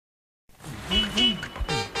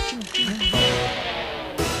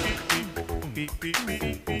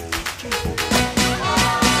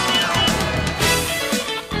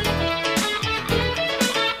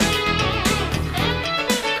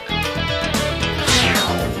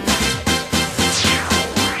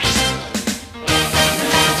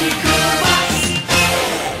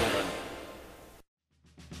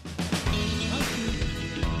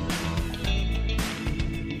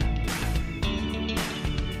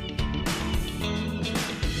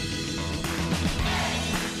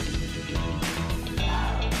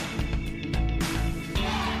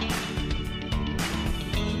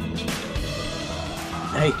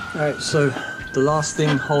Hey, alright, so the last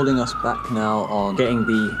thing holding us back now on getting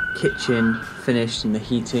the kitchen finished and the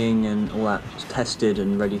heating and all that tested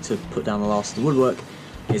and ready to put down the last of the woodwork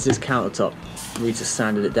is this countertop. Rita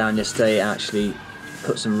sanded it down yesterday and actually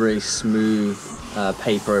put some really smooth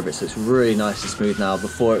paper over it, so it's really nice and smooth now.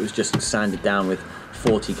 Before it was just sanded down with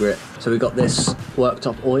 40 grit. So we got this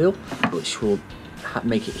worktop oil, which will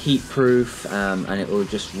make it heat proof and it will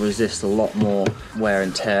just resist a lot more wear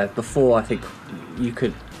and tear. Before, I think you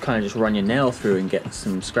could kind of just run your nail through and get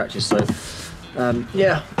some scratches. So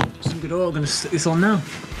yeah, some good oil. I'm gonna stick this on now.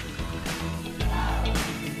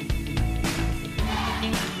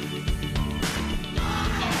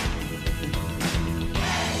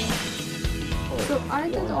 So I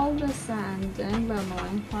did all the sanding, the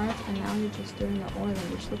annoying part, and now you're just doing the oiling,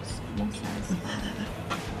 which looks more satisfying.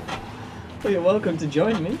 Well, you're welcome to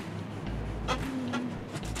join me.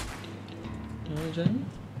 You want to join me?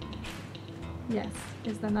 Yes.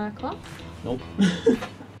 Is that not a cloth? Nope. It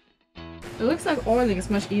looks like oiling is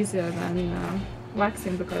much easier than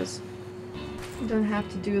waxing because you don't have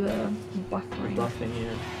to do the buffering. Buffing,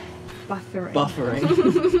 yeah. Buffering. Buffering.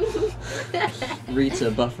 Rita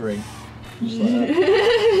buffering. Just like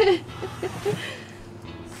that.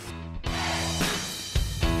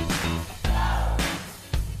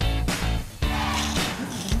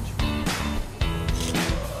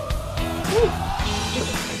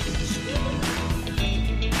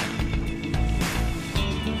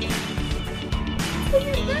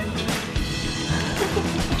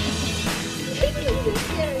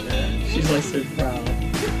 She's like so proud.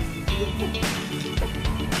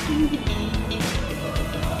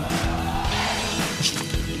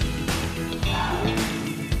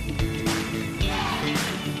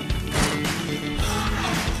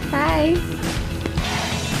 Bye.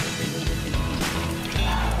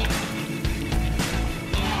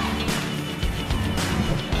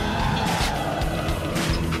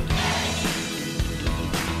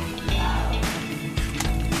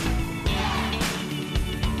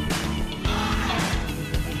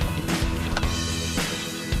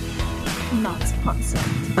 Not sponsored.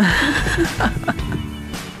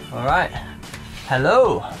 Alright,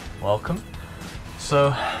 hello, welcome.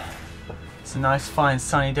 So, it's a nice fine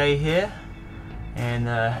sunny day here in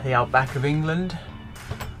the outback of England.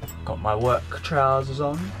 Got my work trousers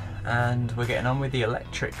on and we're getting on with the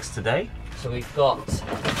electrics today. So we've got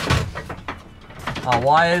our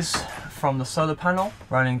wires from the solar panel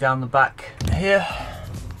running down the back here.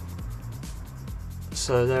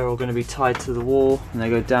 So they're all going to be tied to the wall and they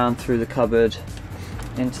go down through the cupboard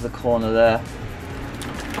into the corner there.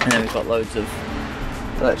 And then we've got loads of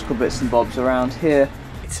electrical bits and bobs around here.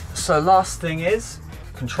 So last thing is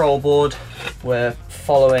control board. We're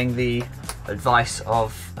following the advice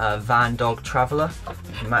of Van Dog Traveller,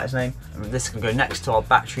 Matt his name. And this can go next to our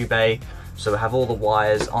battery bay. So we have all the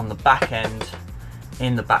wires on the back end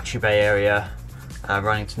in the battery bay area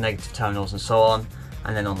running to negative terminals and so on.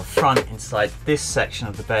 And then on the front, inside this section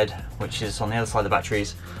of the bed, which is on the other side of the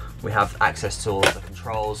batteries, we have access to all of the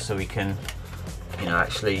controls, so we can,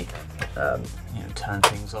 actually, turn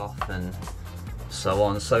things off and so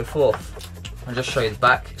on and so forth. I'll just show you the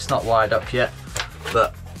back. It's not wired up yet,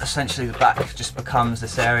 but essentially the back just becomes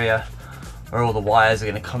this area where all the wires are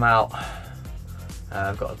going to come out.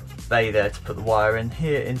 I've got a bay there to put the wire in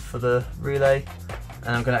here, in for the relay,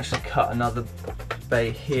 and I'm going to actually cut another bay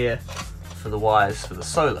here for the wires for the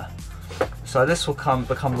solar. So this will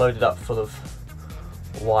become loaded up full of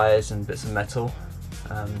wires and bits of metal,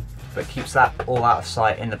 but keeps that all out of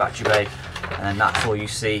sight in the battery bay, and then that's all you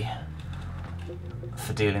see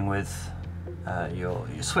for dealing with your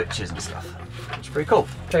switches and stuff, which is pretty cool.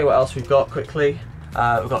 Tell you what else we've got quickly.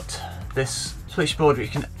 We've got this switchboard where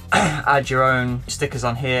you can add your own stickers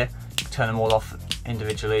on here. You can turn them all off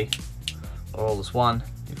individually or all as one.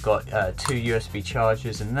 You've got 2 USB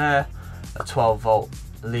chargers in there, a 12-volt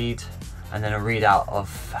lead, and then a readout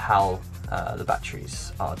of how the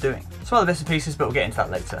batteries are doing. Some other bits and pieces, but we'll get into that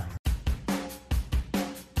later.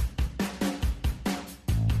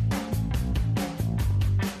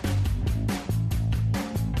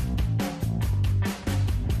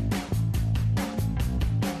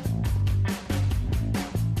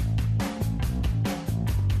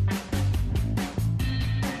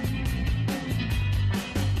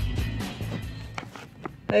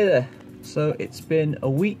 Hey there. So it's been a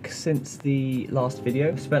week since the last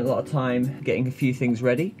video. Spent a lot of time getting a few things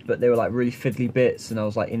ready, but they were like really fiddly bits and I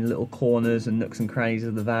was like in little corners and nooks and crannies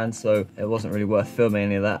of the van, so it wasn't really worth filming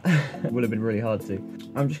any of that. It would have been really hard to.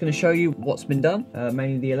 I'm just going to show you what's been done,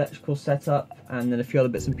 mainly the electrical setup and then a few other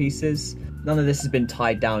bits and pieces. None of this has been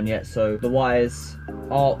tied down yet, so the wires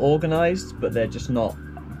are organised, but they're just not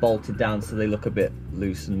bolted down, so they look a bit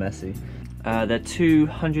loose and messy. They're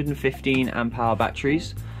 215 amp hour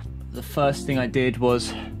batteries. The first thing I did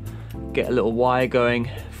was get a little wire going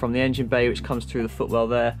from the engine bay, which comes through the footwell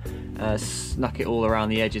there, snuck it all around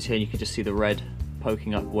the edges here, and you can just see the red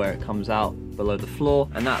poking up where it comes out below the floor,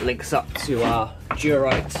 and that links up to our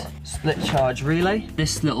Durite split charge relay.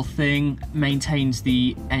 This little thing maintains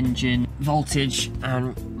the engine voltage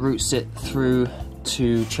and routes it through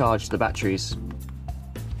to charge the batteries,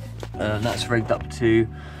 and that's rigged up to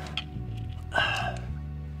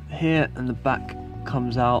here, and the back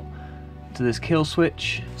comes out to this kill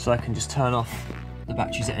switch, so I can just turn off the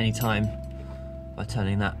batteries at any time by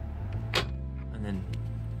turning that, and then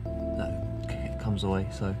that comes away.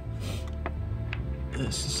 So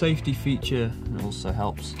it's a safety feature and also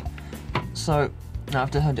helps. So now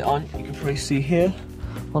I've turned it on, you can probably see here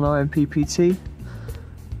on our MPPT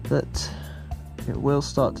that it will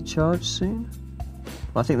start to charge soon.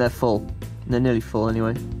 Well, I think they're full. They're nearly full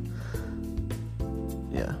anyway.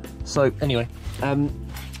 Yeah. So anyway,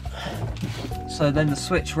 so then the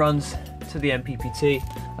switch runs to the MPPT.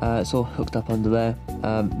 It's all hooked up under there.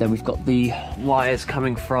 Then we've got the wires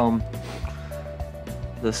coming from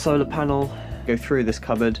the solar panel, go through this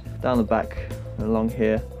cupboard, down the back, along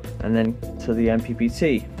here, and then to the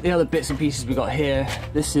MPPT. The other bits and pieces we got here,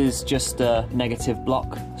 this is just a negative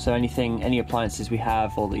block. So any appliances we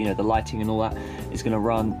have, or the lighting and all that, is going to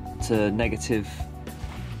run to negative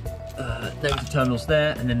terminals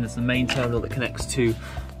there, and then there's the main terminal that connects to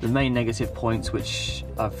the main negative points, which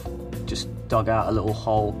I've just dug out a little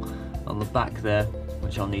hole on the back there,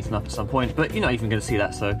 which I'll neaten up at some point, but you're not even going to see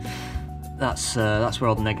that, so that's where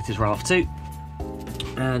all the negatives run off to.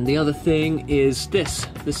 And the other thing is this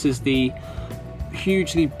is the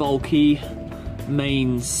hugely bulky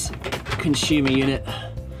mains consumer unit.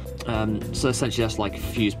 So essentially that's like a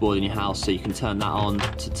fuse board in your house, so you can turn that on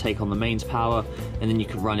to take on the mains power, and then you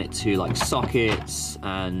can run it to like sockets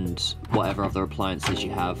and whatever other appliances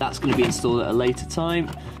you have. That's going to be installed at a later time.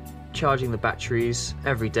 Charging the batteries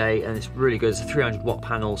every day, and it's really good. It's a 300 watt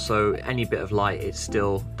panel, so any bit of light, it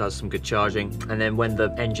still does some good charging. And then when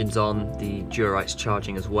the engine's on, the Durite's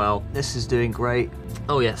charging as well. This is doing great.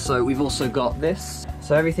 Oh yeah, so we've also got this.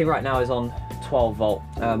 So everything right now is on 12 volt,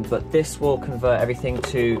 but this will convert everything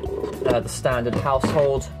to the standard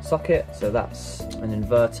household socket. So that's an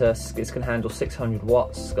inverter. It's going to handle 600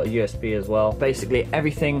 watts. It's got a USB as well. Basically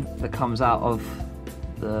everything that comes out of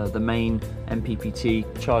the main MPPT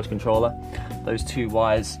charge controller, those two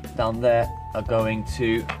wires down there are going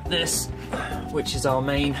to this, which is our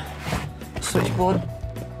main switchboard.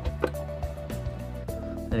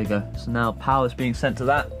 There you go. So now power is being sent to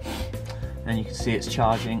that, and you can see it's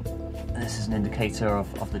charging. This is an indicator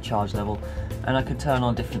of the charge level, and I can turn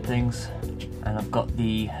on different things, and I've got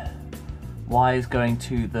the wires going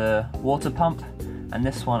to the water pump, and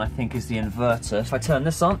this one I think is the inverter. If I turn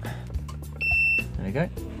this on, there we go.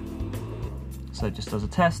 So it just does a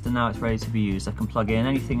test, and now it's ready to be used. I can plug in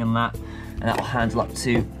anything in that, and that will handle up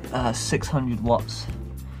to 600 watts.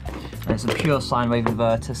 And it's a pure sine wave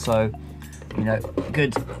inverter, so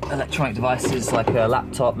good electronic devices like a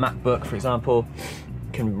laptop, MacBook for example,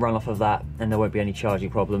 can run off of that, and there won't be any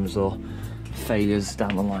charging problems or failures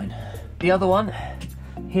down the line. The other one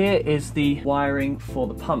here is the wiring for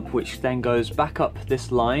the pump, which then goes back up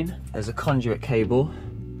this line. There's a conduit cable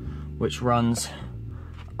which runs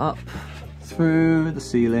up through the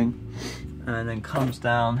ceiling and then comes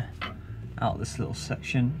down out this little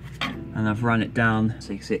section, and I've run it down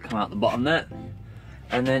so you can see it come out the bottom there.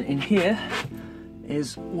 And then in here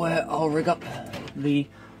is where I'll rig up the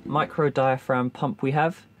micro diaphragm pump we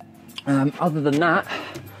have. Other than that,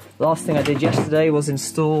 the last thing I did yesterday was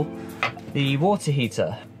install the water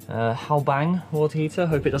heater, Halbang water heater.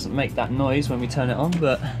 Hope it doesn't make that noise when we turn it on,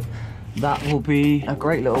 but that will be a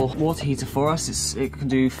great little water heater for us. It can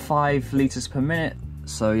do 5 litres per minute.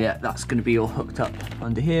 So yeah, that's going to be all hooked up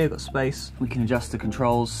under here, got space. We can adjust the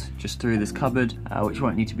controls just through this cupboard, which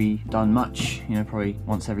won't need to be done much, probably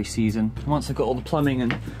once every season. Once I've got all the plumbing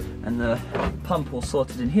and the pump all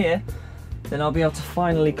sorted in here, then I'll be able to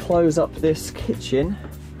finally close up this kitchen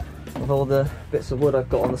with all the bits of wood I've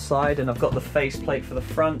got on the side, and I've got the face plate for the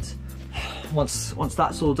front. Once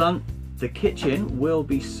that's all done, the kitchen will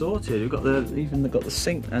be sorted. We've got even got the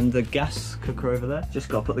sink and the gas cooker over there. Just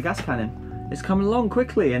got to put the gas can in. It's coming along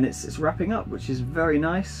quickly and it's wrapping up, which is very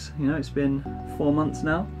nice. You know, it's been 4 months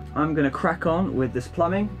now. I'm gonna crack on with this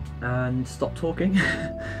plumbing and stop talking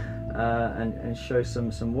and show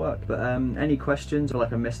some work. But any questions or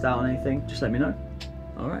like I missed out on anything, just let me know.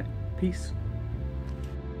 All right, peace.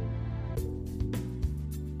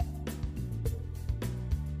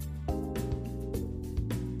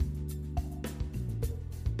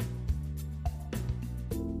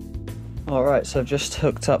 Alright, so I've just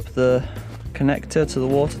hooked up the connector to the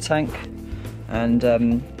water tank, and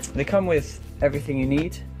they come with everything you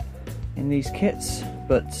need in these kits,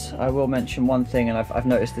 but I will mention one thing, and I've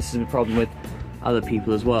noticed this is a problem with other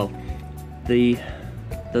people as well. The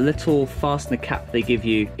little fastener cap they give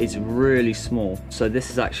you is really small, so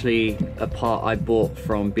this is actually a part I bought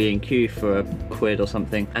from B&Q for £1 or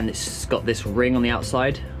something, and it's got this ring on the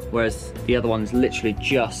outside, whereas the other one is literally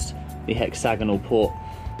just the hexagonal port.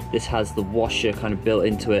 This has the washer kind of built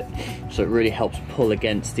into it, so it really helps pull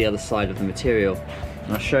against the other side of the material.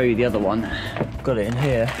 And I'll show you the other one. I've got it in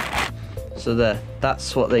here. So there,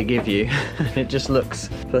 that's what they give you. It just looks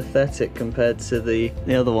pathetic compared to the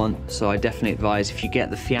other one. So I definitely advise, if you get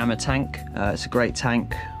the Fiamma tank, it's a great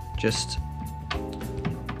tank, just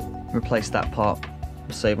replace that part.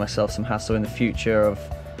 Save myself some hassle in the future of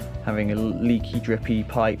having a leaky, drippy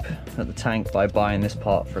pipe at the tank by buying this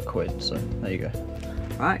part for £1. So there you go.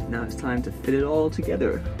 Right, now it's time to fit it all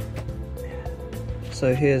together.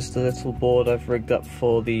 So here's the little board I've rigged up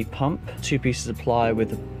for the pump. 2 pieces of ply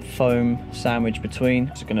with a foam sandwich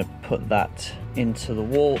between. So I'm going to put that into the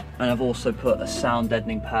wall, and I've also put a sound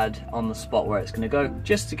deadening pad on the spot where it's going to go,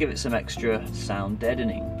 just to give it some extra sound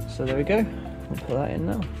deadening. So there we go, we'll put that in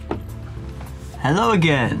now. Hello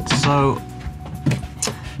again. So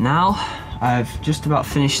now I've just about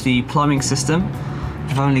finished the plumbing system.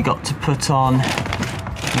 I've only got to put on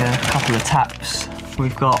a couple of taps.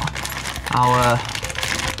 We've got our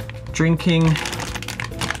drinking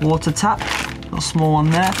water tap, a small one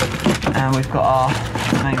there, and we've got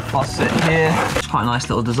our main faucet here. It's quite a nice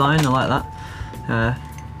little design, I like that.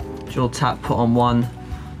 Dual tap put on one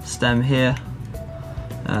stem here,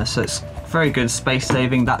 so it's very good space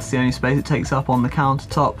saving. That's the only space it takes up on the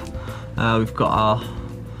countertop. We've got our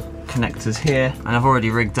connectors here, and I've already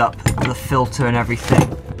rigged up the filter and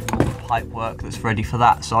everything, pipe work that's ready for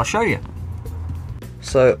that, so I'll show you.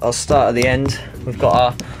 So I'll start at the end. We've got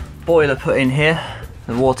our boiler put in here,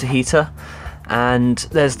 the water heater, and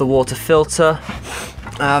there's the water filter.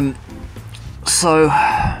 So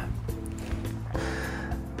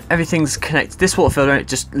everything's connected. This water filter, it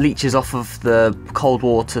just leaches off of the cold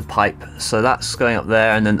water pipe, so that's going up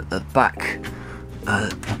there, and then at the back,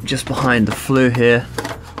 just behind the flue here,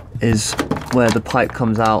 is where the pipe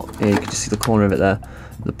comes out. Here, you can just see the corner of it there.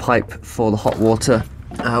 The pipe for the hot water,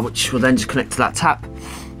 which will then just connect to that tap.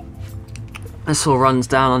 This all runs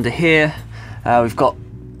down under here. We've got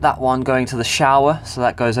that one going to the shower, so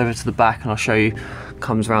that goes over to the back, and I'll show you,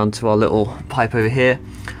 comes around to our little pipe over here.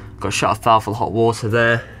 Got a shut-off valve for the hot water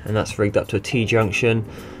there, and that's rigged up to a T-junction,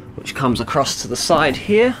 which comes across to the side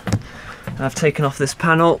here. And I've taken off this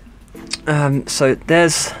panel. So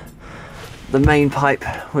there's the main pipe,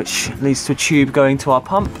 which leads to a tube going to our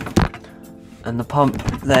pump, and the pump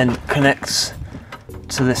then connects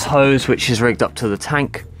to this hose, which is rigged up to the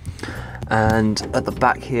tank. And at the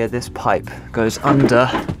back here, this pipe goes under.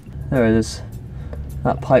 There it is.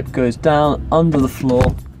 That pipe goes down under the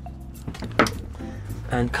floor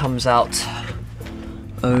and comes out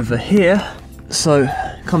over here. So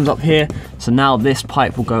it comes up here. So now this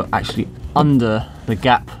pipe will go actually under the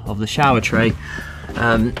gap of the shower tray.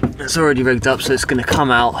 It's already rigged up, so it's going to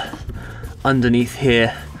come out underneath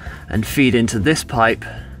here and feed into this pipe,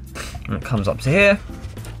 and it comes up to here,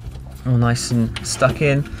 all nice and stuck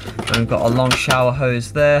in. And we've got a long shower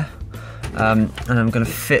hose there, and I'm going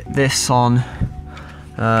to fit this on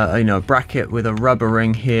a bracket with a rubber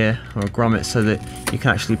ring here, or a grommet, so that you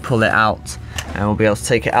can actually pull it out, and we'll be able to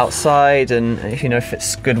take it outside, and if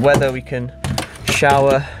it's good weather, we can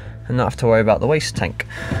shower and not have to worry about the waste tank.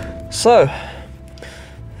 So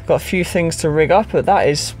got a few things to rig up, but that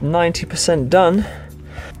is 90% done.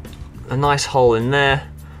 A nice hole in there,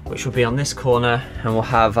 which will be on this corner, and we'll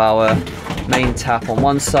have our main tap on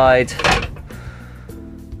one side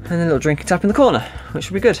and a little drinking tap in the corner, which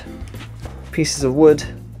will be good. Pieces of wood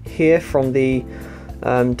here from the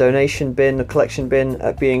donation bin, the collection bin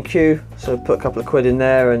at B&Q. So put a couple of quid in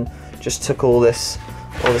there and just took all this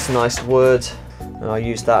nice wood, and I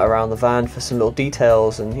used that around the van for some little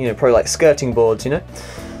details, and probably like skirting boards,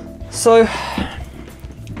 So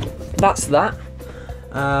that's that.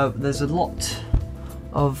 There's a lot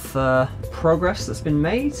of progress that's been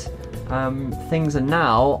made. Things are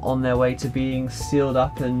now on their way to being sealed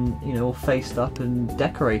up and, you know, all faced up and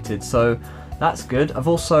decorated, so that's good. I've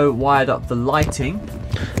also wired up the lighting.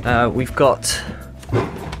 We've got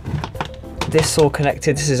this all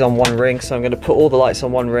connected. This is on one ring, so I'm going to put all the lights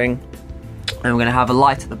on one ring, and we're going to have a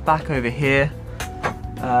light at the back over here.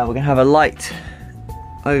 We're going to have a light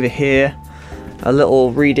over here, a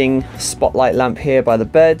little reading spotlight lamp here by the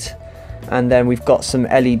bed, and then we've got some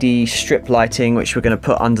LED strip lighting which we're going to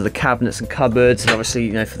put under the cabinets and cupboards, and obviously,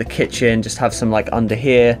 you know, for the kitchen just have some like under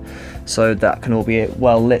here so that can all be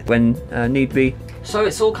well lit when need be. So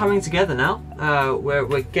it's all coming together now.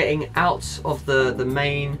 We're getting out of the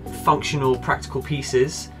main functional practical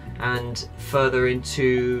pieces and further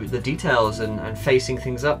into the details and facing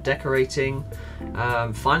things up, decorating,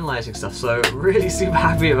 finalizing stuff. So really super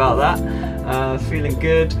happy about that. Feeling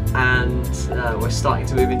good, and we're starting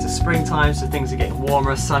to move into springtime, so things are getting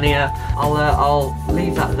warmer, sunnier. I'll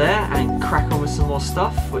leave that there and crack on with some more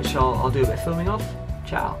stuff, which I'll do a bit of filming of.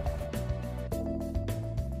 Ciao.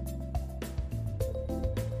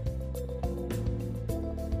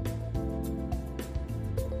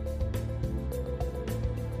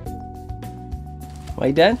 What are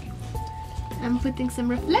you doing? I'm putting some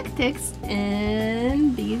reflectix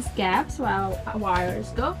in these gaps where our wires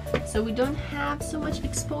go, so we don't have so much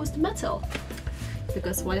exposed metal.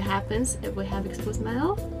 Because what happens if we have exposed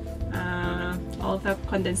metal? All of the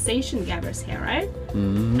condensation gathers here, right?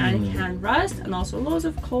 And it can rust, and also loads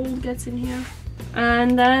of cold gets in here.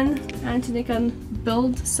 And then Anthony can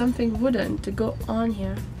build something wooden to go on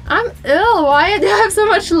here. I'm ill. Why do you have so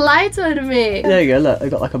much light on me? There you go, look, I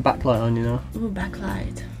got like a backlight on you now. Ooh,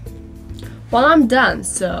 backlight. Well, I'm done,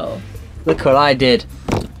 so... Look what I did.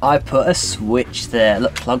 I put a switch there.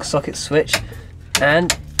 Look, plug socket switch.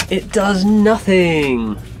 And it does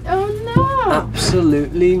nothing. Oh no!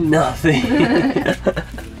 Absolutely nothing.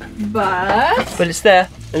 But it's there,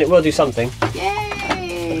 and it will do something.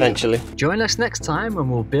 Yay! Eventually. Join us next time when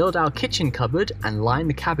we'll build our kitchen cupboard and line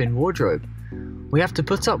the cabin wardrobe. We have to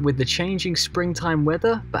put up with the changing springtime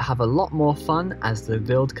weather, but have a lot more fun as the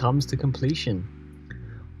build comes to completion.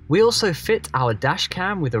 We also fit our dash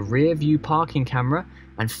cam with a rear view parking camera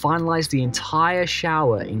and finalize the entire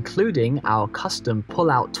shower, including our custom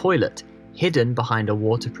pull-out toilet hidden behind a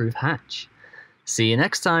waterproof hatch. See you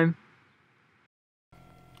next time.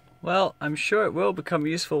 Well, I'm sure it will become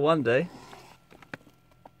useful one day,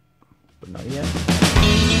 but not yet.